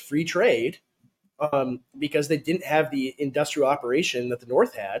this free trade, because they didn't have the industrial operation that the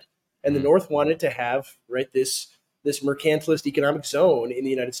North had, and the North wanted to have this mercantilist economic zone in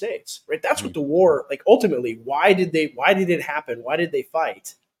the United States, right? That's what the war, like ultimately, why did it happen? Why did they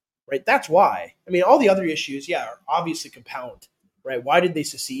fight? Right? That's why. I mean, all the other issues, are obviously compound, right? Why did they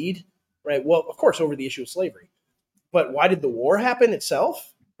secede? Right? Well, of course, over the issue of slavery. But why did the war happen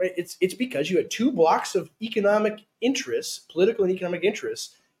itself? Right? It's because you had two blocks of economic interests, political and economic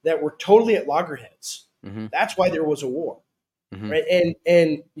interests, that were totally at loggerheads. That's why there was a war, right?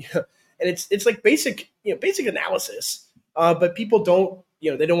 And it's like basic analysis, but people don't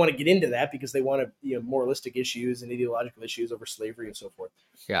they don't want to get into that because they want to moralistic issues and ideological issues over slavery and so forth.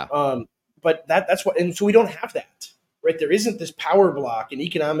 Yeah. But that's what, and so we don't have that, right? There isn't this power block, an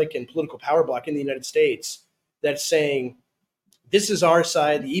economic and political power block in the United States that's saying this is our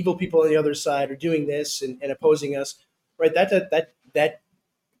side, the evil people on the other side are doing this and opposing us, right? That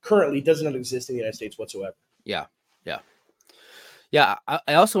currently does not exist in the United States whatsoever. Yeah.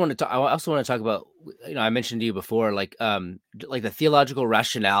 I also want to talk about, I mentioned to you before, like the theological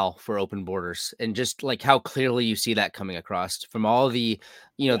rationale for open borders, and just like how clearly you see that coming across from all the,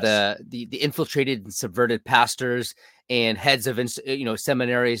 the infiltrated and subverted pastors and heads of,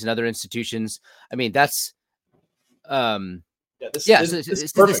 seminaries and other institutions. I mean, that's, it's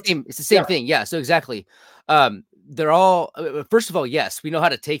the same thing. Yeah. So exactly. They're all, first of all, yes, we know how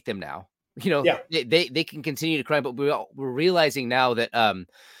to take them now. They can continue to crime, but we're realizing now that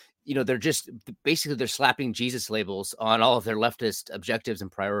they're just basically they're slapping Jesus labels on all of their leftist objectives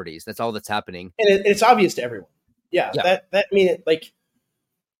and priorities. That's all that's happening, and it's obvious to everyone. That I mean, like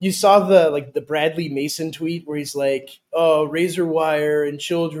you saw the Bradley Mason tweet where he's like, "Oh, razor wire and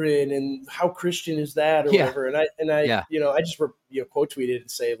children, and how Christian is that?" or whatever. And I I just quote tweeted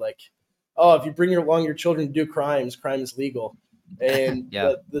and say like, "Oh, if you bring along your children to do crimes, crime is legal." and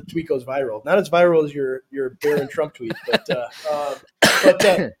Yeah. the tweet goes viral. Not as viral as your Barron Trump tweet, but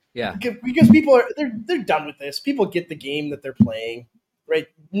Yeah. because people are they're done with this. People get the game that they're playing, right?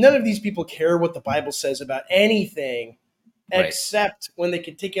 None of these people care what the Bible says about anything, Right. except when they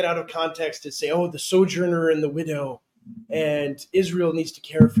can take it out of context to say, "Oh, the sojourner and the widow, and Israel needs to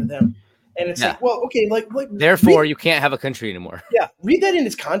care for them." And it's Yeah. like, well, okay, like Therefore, you can't have a country anymore. yeah, read that in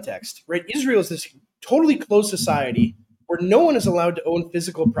its context, right? Israel is this totally closed society where no one is allowed to own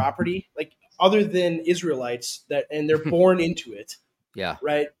physical property, like other than Israelites and they're born into it, Yeah.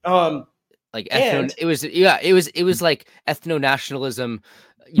 right? Like And it was like ethno nationalism,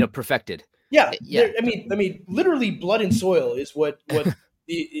 perfected. yeah, Yeah. I mean, literally, blood and soil is what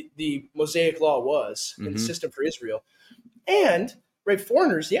the Mosaic Law was in the Mhm. system for Israel, and right,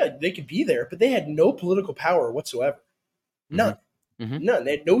 foreigners, yeah, they could be there, but they had no political power whatsoever, none. Mhm. None.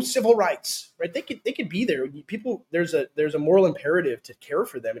 They had no civil rights, right? They could be there. People, there's a moral imperative to care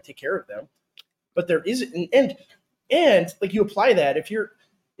for them and take care of them, but there isn't. And like you apply that if you're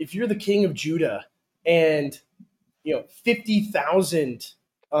the king of Judah and 50,000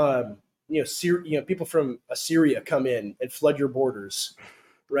 people from Assyria come in and flood your borders,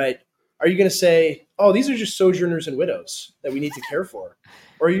 right? Are you going to say, oh, these are just sojourners and widows that we need to care for,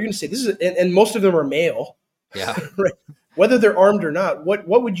 or are you going to say this is and most of them are male, Yeah. right? Whether they're armed or not, what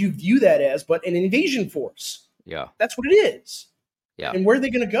would you view that as but an invasion force? Yeah. That's what it is. Yeah. And where are they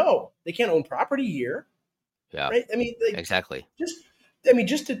going to go? They can't own property here, Yeah. right? I mean, like, Exactly. just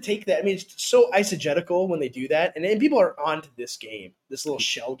to take that, I mean, it's so eisegetical when they do that, and people are onto this game, this little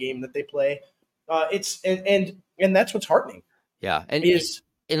shell game that they play. It's and that's what's heartening. Yeah. And Yeah.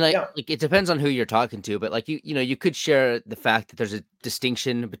 like it depends on who you're talking to, but like you could share the fact that there's a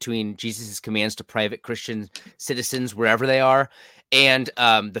distinction between Jesus's commands to private Christian citizens wherever they are, and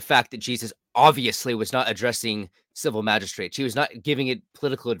the fact that Jesus obviously was not addressing civil magistrates. He was not giving it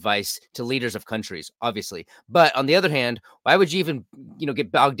political advice to leaders of countries, obviously. But on the other hand, why would you even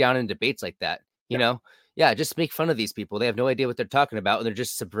get bogged down in debates like that? Yeah, just make fun of these people. They have no idea what they're talking about, and they're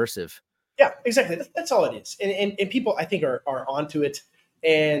just subversive. Yeah, exactly. That's all it is. And people, I think, are onto it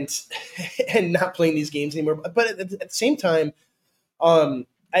and and not playing these games anymore. But at the same time, I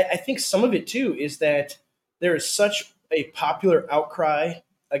think some of it too is that there is such a popular outcry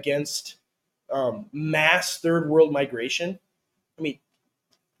against mass third world migration. I mean,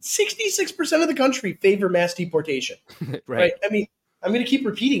 66% of the country favor mass deportation. Right. I mean, I'm going to keep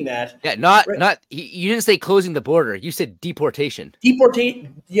repeating that. Yeah, not you didn't say closing the border. You said deportation.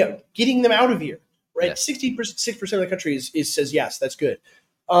 Yeah, getting them out of here. Right. Yes. 66% of the country says yes, that's good.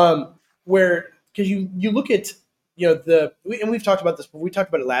 Where because you look at and we've talked about this, but we talked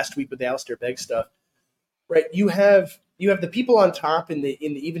about it last week with the Alistair Begg stuff. Right. You have the people on top in the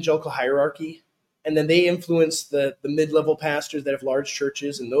evangelical hierarchy, and then they influence the mid-level pastors that have large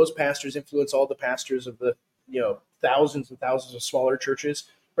churches, and those pastors influence all the pastors of the thousands and thousands of smaller churches.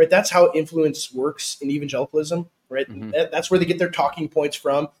 Right. That's how influence works in evangelicalism. Right. Mm-hmm. That's where they get their talking points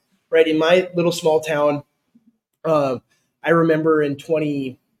from. Right. In my little small town, I remember in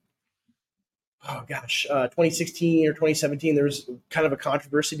 2016 or 2017, there was kind of a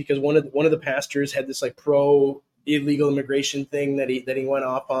controversy because one of the pastors had this like pro illegal immigration thing that he went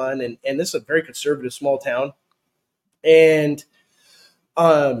off on, and this is a very conservative small town, and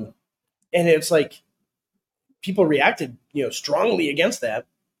it's like people reacted strongly against that.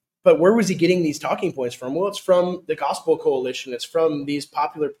 But where was he getting these talking points from? Well, it's from the Gospel Coalition. It's from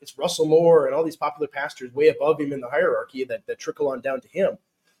it's Russell Moore and all these popular pastors way above him in the hierarchy that trickle on down to him.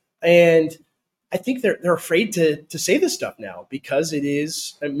 And I think they're afraid to say this stuff now because it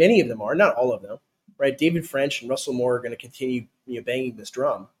is, and many of them are, not all of them, right? David French and Russell Moore are going to continue banging this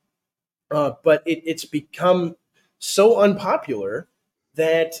drum. But it's become so unpopular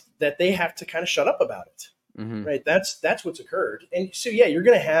that they have to kind of shut up about it. Mm-hmm. Right. That's what's occurred. And so, yeah, you're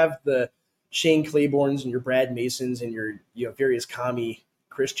going to have the Shane Claibornes and your Brad Masons and your various commie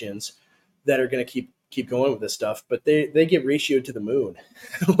Christians that are going to keep going with this stuff, but they get ratioed to the moon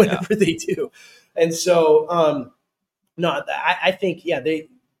whenever they do. And so, no, I think,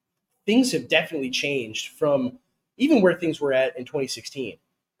 things have definitely changed from even where things were at in 2016.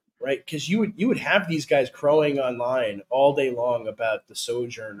 Right, because you would have these guys crowing online all day long about the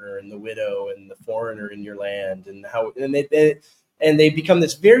sojourner and the widow and the foreigner in your land and how they become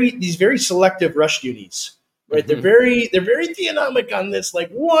these very selective rush duties. Right, mm-hmm. they're very theonomic on this like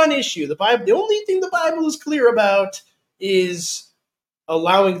one issue. The only thing the Bible is clear about is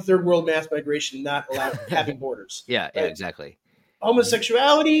allowing third world mass migration, not having borders. Yeah, exactly.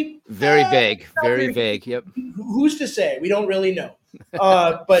 Homosexuality, very vague. Yep. Who's to say? We don't really know.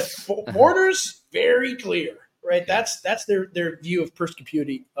 But borders, very clear. right? Yeah. That's their view of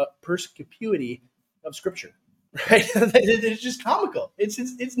perspicuity of Scripture, right? It's just comical.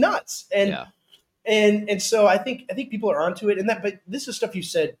 It's nuts, Yeah. and so I think people are onto it, and that. But this is stuff you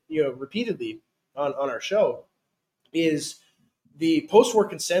said, repeatedly on our show, is the post-war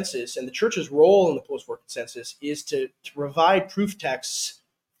consensus and the church's role in the post-war consensus is to provide proof texts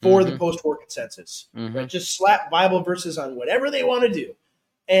for the Mm-hmm. post-war consensus, Mm-hmm. right? Just slap Bible verses on whatever they want to do,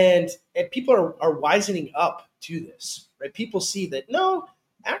 and people are wisening up to this, right? People see that no,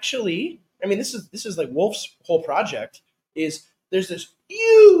 actually, I mean, this is like Wolf's whole project is there's this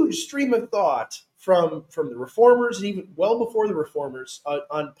huge stream of thought from the reformers and even well before the reformers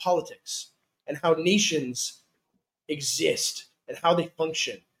on politics and how nations exist and how they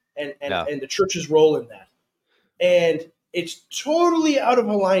function and, and, Yeah. and the church's role in that. And it's totally out of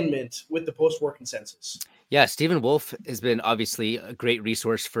alignment with the post-war consensus. Yeah, Stephen Wolfe has been obviously a great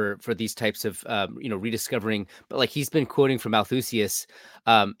resource for these types of rediscovering. But like he's been quoting from Malthusius,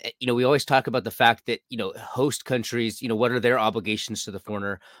 we always talk about the fact that host countries, what are their obligations to the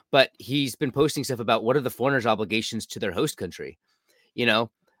foreigner? But he's been posting stuff about what are the foreigner's obligations to their host country. You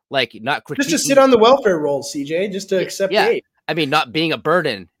know, like not Just to sit critiquing. on the welfare rolls, CJ, just to Yeah, accept yeah. aid. I mean, not being a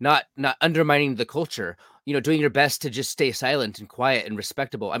burden, not undermining the culture. Doing your best to just stay silent and quiet and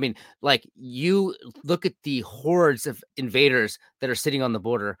respectable. I mean, like you look at the hordes of invaders that are sitting on the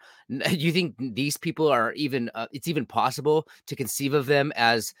border. You think these people are even? It's even possible to conceive of them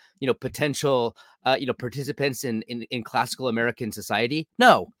as potential participants in classical American society?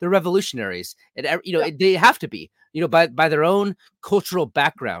 No, they're revolutionaries, and Yeah. they have to be. By their own cultural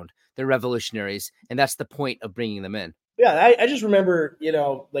background, they're revolutionaries, and that's the point of bringing them in. Yeah, I just remember,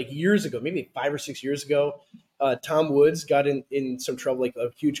 like years ago, maybe 5 or 6 years ago, Tom Woods got in some trouble, like a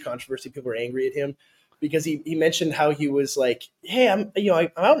huge controversy. People were angry at him because he mentioned how he was like, "Hey, I'm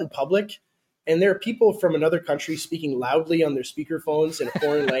out in public, and there are people from another country speaking loudly on their speakerphones in a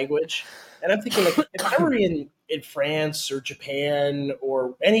foreign language." And I'm thinking, like, if I were in France or Japan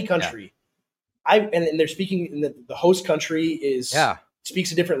or any Yeah, country, and they're speaking, and the host country is yeah,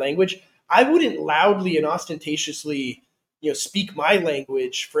 speaks a different language, I wouldn't loudly and ostentatiously, speak my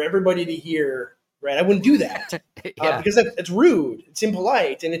language for everybody to hear. Right? I wouldn't do that yeah, because it's rude, it's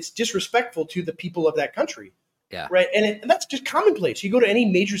impolite, and it's disrespectful to the people of that country. yeah, Right? And that's just commonplace. You go to any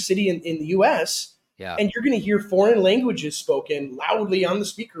major city in the U.S. yeah. and you're going to hear foreign languages spoken loudly on the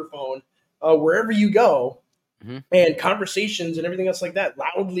speakerphone wherever you go, Hmm. and conversations and everything else like that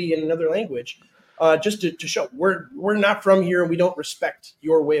loudly in another language, just to show we're not from here and we don't respect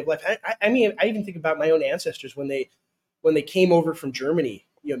your way of life. I mean, I even think about my own ancestors when they came over from Germany,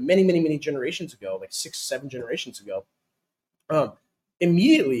 many many many generations ago, like 6 7 generations ago. Um,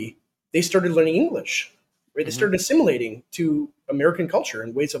 Immediately they started learning English, right? They Hmm. started assimilating to American culture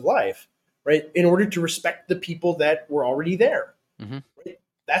and ways of life, right, in order to respect the people that were already there. Hmm. Right?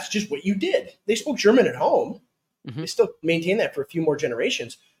 That's just what you did. They spoke German at home. Hmm. They still maintain that for a few more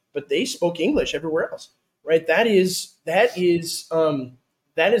generations, but they spoke English everywhere else, right? That is the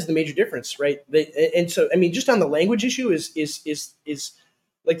major difference, right? And so, I mean, just on the language issue is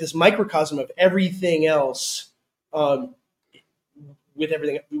like this microcosm of everything else. Um, with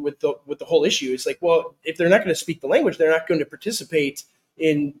everything with the whole issue, it's like, well, if they're not going to speak the language, they're not going to participate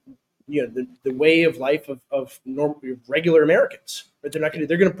in the way of life of regular Americans. But they're going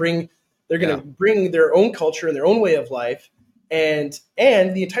to bring Yeah. their own culture and their own way of life, and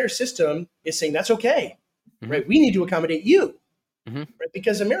the entire system is saying that's okay, Hmm. right? We need to accommodate you, Hmm. right?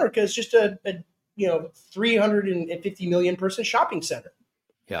 Because America is just a 350 million person shopping center.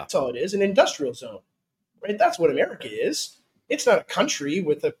 Yeah. That's all it is, an industrial zone, right? That's what America is. It's not a country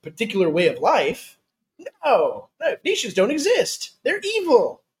with a particular way of life. No, nations don't exist. They're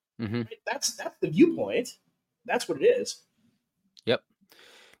evil. Hmm. Right? That's the viewpoint. That's what it is. Yep.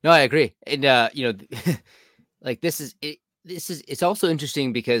 No, I agree. And like it's also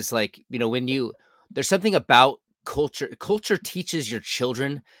interesting because when there's something about culture teaches your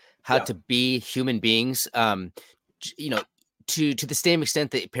children how Yeah, to be human beings, j- you know to the same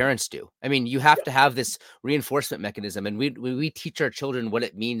extent that parents do. I mean, you have yeah, to have this reinforcement mechanism, and we teach our children what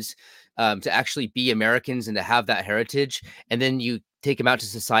it means to actually be Americans and to have that heritage, and then you take them out to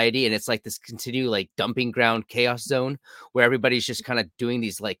society and it's like this continual like dumping ground chaos zone where everybody's just kind of doing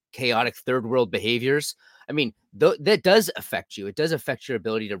these like chaotic third world behaviors. I mean, that does affect you. It does affect your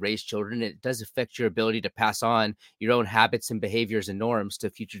ability to raise children. It does affect your ability to pass on your own habits and behaviors and norms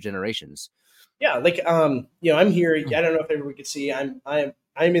to future generations. yeah. Like, I'm here. I don't know if everyone could see. I'm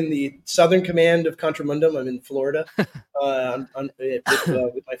in the Southern Command of Contramundum. I'm in Florida,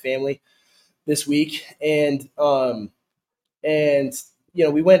 with my family this week, and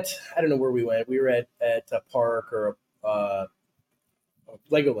we went. I don't know where we went. We were at a park or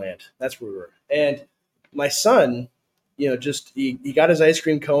Legoland. That's where we were. And my son, just he got his ice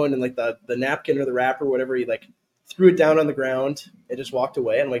cream cone and like the napkin or the wrapper, whatever. He like threw it down on the ground and just walked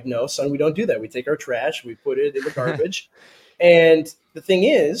away. I'm like, no, son, we don't do that. We take our trash, we put it in the garbage. And the thing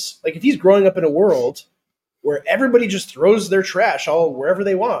is, like, if he's growing up in a world where everybody just throws their trash all wherever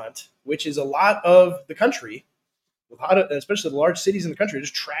they want, which is a lot of the country, especially the large cities in the country,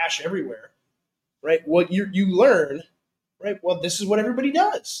 just trash everywhere, right? What you learn, right? Well, this is what everybody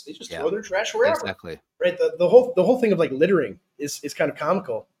does. They just throw their trash wherever. Exactly. Right. The whole thing of like littering is kind of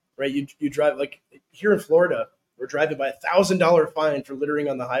comical, right? You drive, like here in Florida, we're driving by $1,000 fine for littering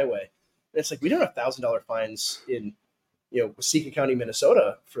on the highway. And it's like, we don't have $1,000 fines in, Waseca County,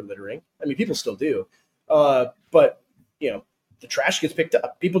 Minnesota for littering. I mean, people still do. But the trash gets picked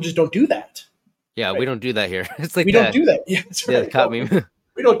up. People just don't do that. Yeah. Right? We don't do that here. It's like, we don't do that. Yeah. That's right.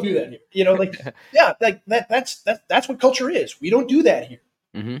 We don't do that here. Like, yeah, like that's what culture is. We don't do that here.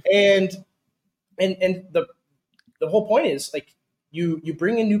 Mm-hmm. And the whole point is, like, you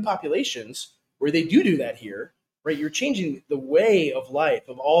bring in new populations where they do that here, right? You're changing the way of life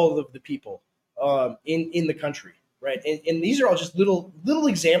of all of the people in the country, right? And these are all just little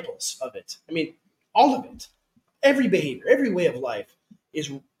examples of it. I mean, all of it, every behavior, every way of life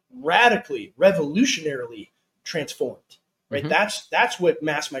is radically, revolutionarily transformed, right? Mm-hmm. That's what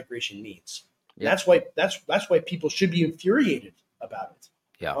mass migration means. Yep. That's why people should be infuriated about it.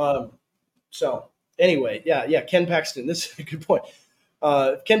 Yeah. So anyway, yeah. Ken Paxton, this is a good point.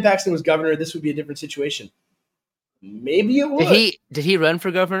 If Ken Paxton was governor, this would be a different situation. Maybe it would. Did he run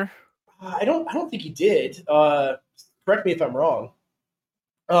for governor? I don't think he did. Correct me if I'm wrong.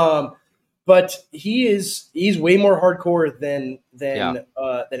 But he's way more hardcore than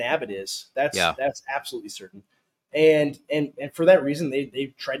Abbott is. That's absolutely certain. And for that reason,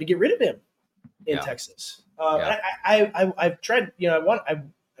 they tried to get rid of him in Texas. I've tried.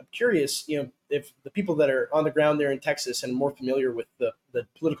 I'm curious. If the people that are on the ground there in Texas and more familiar with the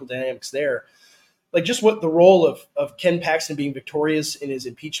political dynamics there, like just what the role of Ken Paxton being victorious in his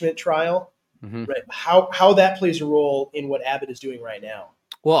impeachment trial, mm-hmm. right? How that plays a role in what Abbott is doing right now.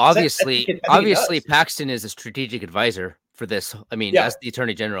 Well, obviously, Paxton is a strategic advisor for this. I mean, as the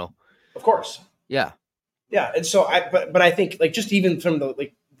Attorney General, of course. Yeah. And so but I think, like, just even from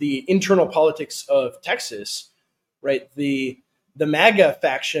the internal politics of Texas, right? The MAGA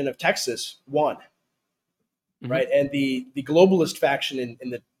faction of Texas won, mm-hmm. right? And the globalist faction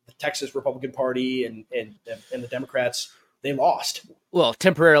in the Texas Republican Party and the Democrats, they lost. Well,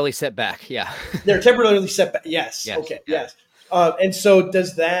 temporarily set back. Yeah. They're temporarily set back. Yes. Okay. Yeah. Yes. And so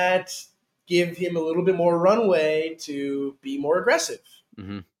does that give him a little bit more runway to be more aggressive?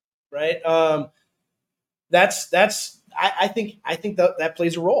 Mm-hmm. Right. I think that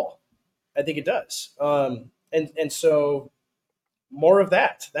plays a role. I think it does. And so more of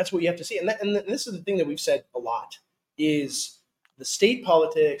that. That's what you have to see. And this is the thing that we've said a lot is the state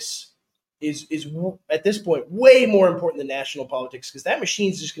politics is at this point way more important than national politics, because that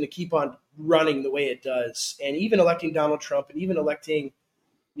machine's just going to keep on running the way it does. And even electing Donald Trump and even electing,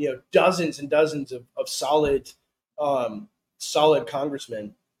 dozens and dozens of solid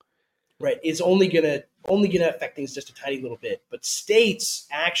congressmen, right, is only gonna affect things just a tiny little bit. But states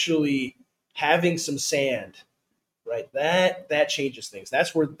actually having some sand, right, that changes things.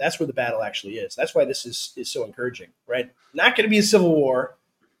 That's where the battle actually is. That's why this is so encouraging, right? Not going to be a civil war,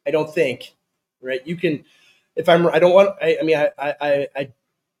 I don't think, right? You can, I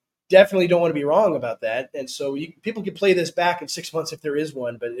definitely don't want to be wrong about that. And so people can play this back in 6 months if there is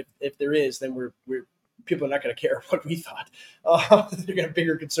one, but if there is, then we're people are not going to care what we thought. They're going to have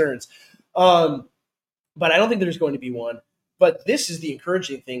bigger concerns. But I don't think there's going to be one. But this is the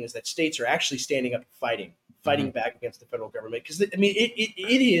encouraging thing, is that states are actually standing up and fighting mm-hmm. back against the federal government. Because, I mean,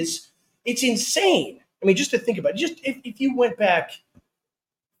 it's insane. I mean, just to think about it, just if you went back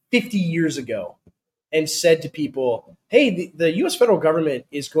 50 years ago and said to people, hey, the U.S. federal government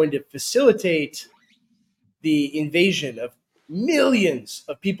is going to facilitate the invasion of millions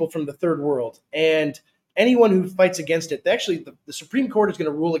of people from the third world, and anyone who fights against it, actually the Supreme Court is going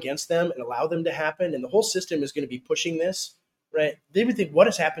to rule against them and allow them to happen, and the whole system is going to be pushing this, right? They would think, what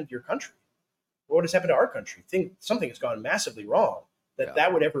has happened to your country? What has happened to our country? Think something has gone massively wrong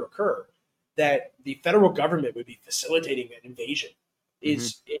that would ever occur, that the federal government would be facilitating an invasion.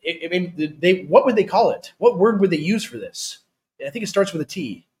 Mm-hmm. What would they call it? What word would they use for this? I think it starts with a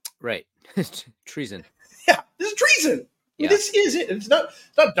T. Right. Treason. Yeah, this is treason. Yeah. This is it. It's not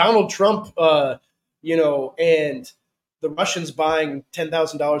Donald Trump, and the Russians buying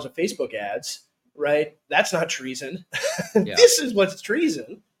 $10,000 of Facebook ads. right? That's not treason. Yeah. This is what's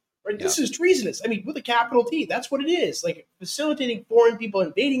treason, right? Yeah. This is treasonous. I mean, with a capital T, that's what it is. Like facilitating foreign people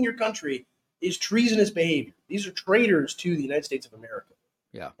invading your country is treasonous behavior. These are traitors to the United States of America.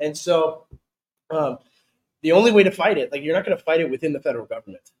 Yeah. And so the only way to fight it, like you're not going to fight it within the federal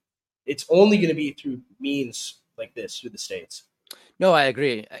government. It's only going to be through means like this, through the states. No, I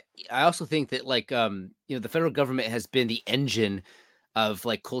agree. I also think that the federal government has been the engine of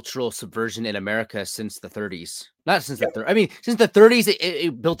like cultural subversion in America since the 30s. Not since Yep. I mean, since the 30s,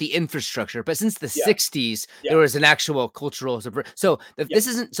 it built the infrastructure, but since the 60s, there was an actual cultural subversion. So this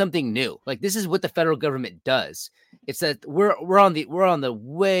isn't something new. Like this is what the federal government does. It's that we're on the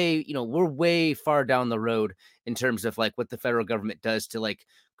way, we're way far down the road in terms of like what the federal government does to like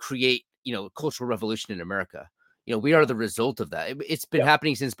create, cultural revolution in America. We are the result of that. It's been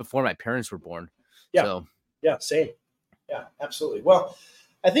happening since before my parents were born. Yeah. So. Yeah. Same. Yeah, absolutely. Well,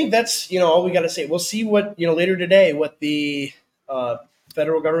 I think that's, all we got to say. We'll see what, later today, what the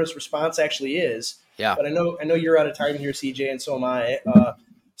federal government's response actually is. Yeah. But I know you're out of time here, CJ, and so am I.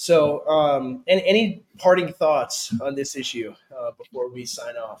 And any parting thoughts on this issue before we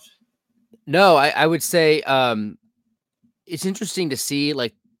sign off? No, I would say it's interesting to see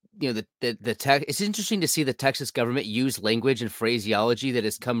like, the tech. It's interesting to see the Texas government use language and phraseology that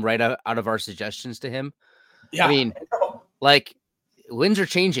has come right out of our suggestions to him. Yeah, I mean, like winds are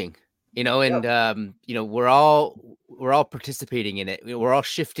changing, and we're all participating in it. We're all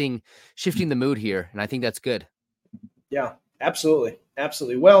shifting the mood here, and I think that's good. Yeah, absolutely,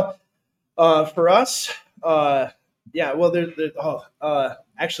 absolutely. Well, for us,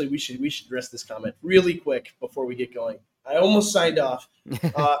 actually, we should address this comment really quick before we get going. I almost signed off.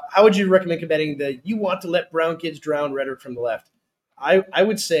 How would you recommend combating the "you want to let brown kids drown" rhetoric from the left? I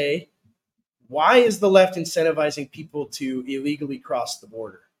would say, why is the left incentivizing people to illegally cross the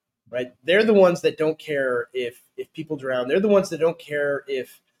border? Right? They're the ones that don't care if people drown. They're the ones that don't care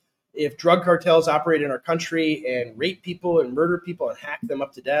if drug cartels operate in our country and rape people and murder people and hack them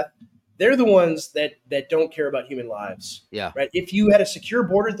up to death. They're the ones that don't care about human lives. Yeah. Right. If you had a secure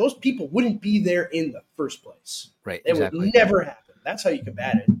border, those people wouldn't be there in the first place. Right. It exactly. would never happen. That's how you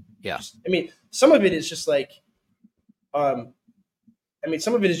combat it. Yeah. Some of it is just like, some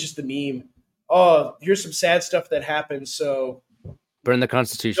of it is just the meme. Oh, here's some sad stuff that happened. So burn the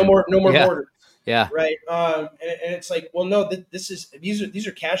Constitution. No more borders. Yeah. Right. And it's like, well, no, these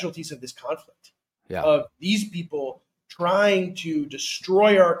are casualties of this conflict. Yeah. Of these people trying to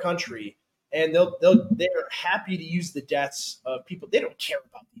destroy our country, and they're happy to use the deaths of people. They don't care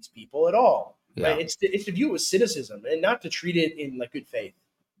about these people at all. Yeah. Right. It's to view it with cynicism and not to treat it in like good faith.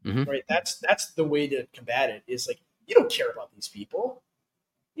 Mm-hmm. Right. That's the way to combat it. Is like, you don't care about these people.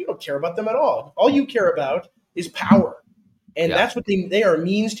 You don't care about them at all. All you care about is power. And that's what they are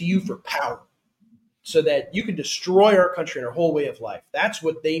means to you for power, so that you can destroy our country and our whole way of life. That's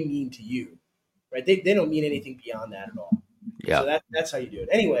what they mean to you, right? They don't mean anything beyond that at all. Yeah. So that's how you do it.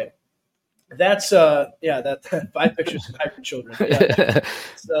 Anyway, that's 5 pictures of migrant children. Yeah,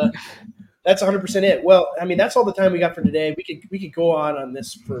 that's 100% it. Well, that's all the time we got for today. We could go on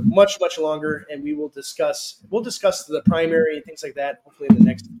this for much, much longer, and we'll discuss the primary and things like that. Hopefully in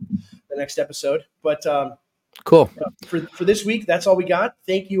the next episode. But cool. For this week, that's all we got.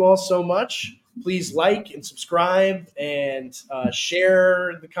 Thank you all so much. Please like and subscribe and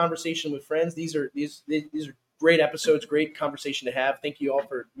share the conversation with friends. These are great episodes, great conversation to have. Thank you all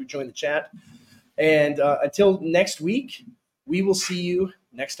for joining the chat. And until next week, we will see you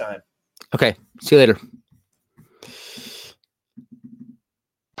next time. Okay. See you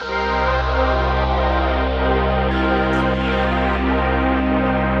later.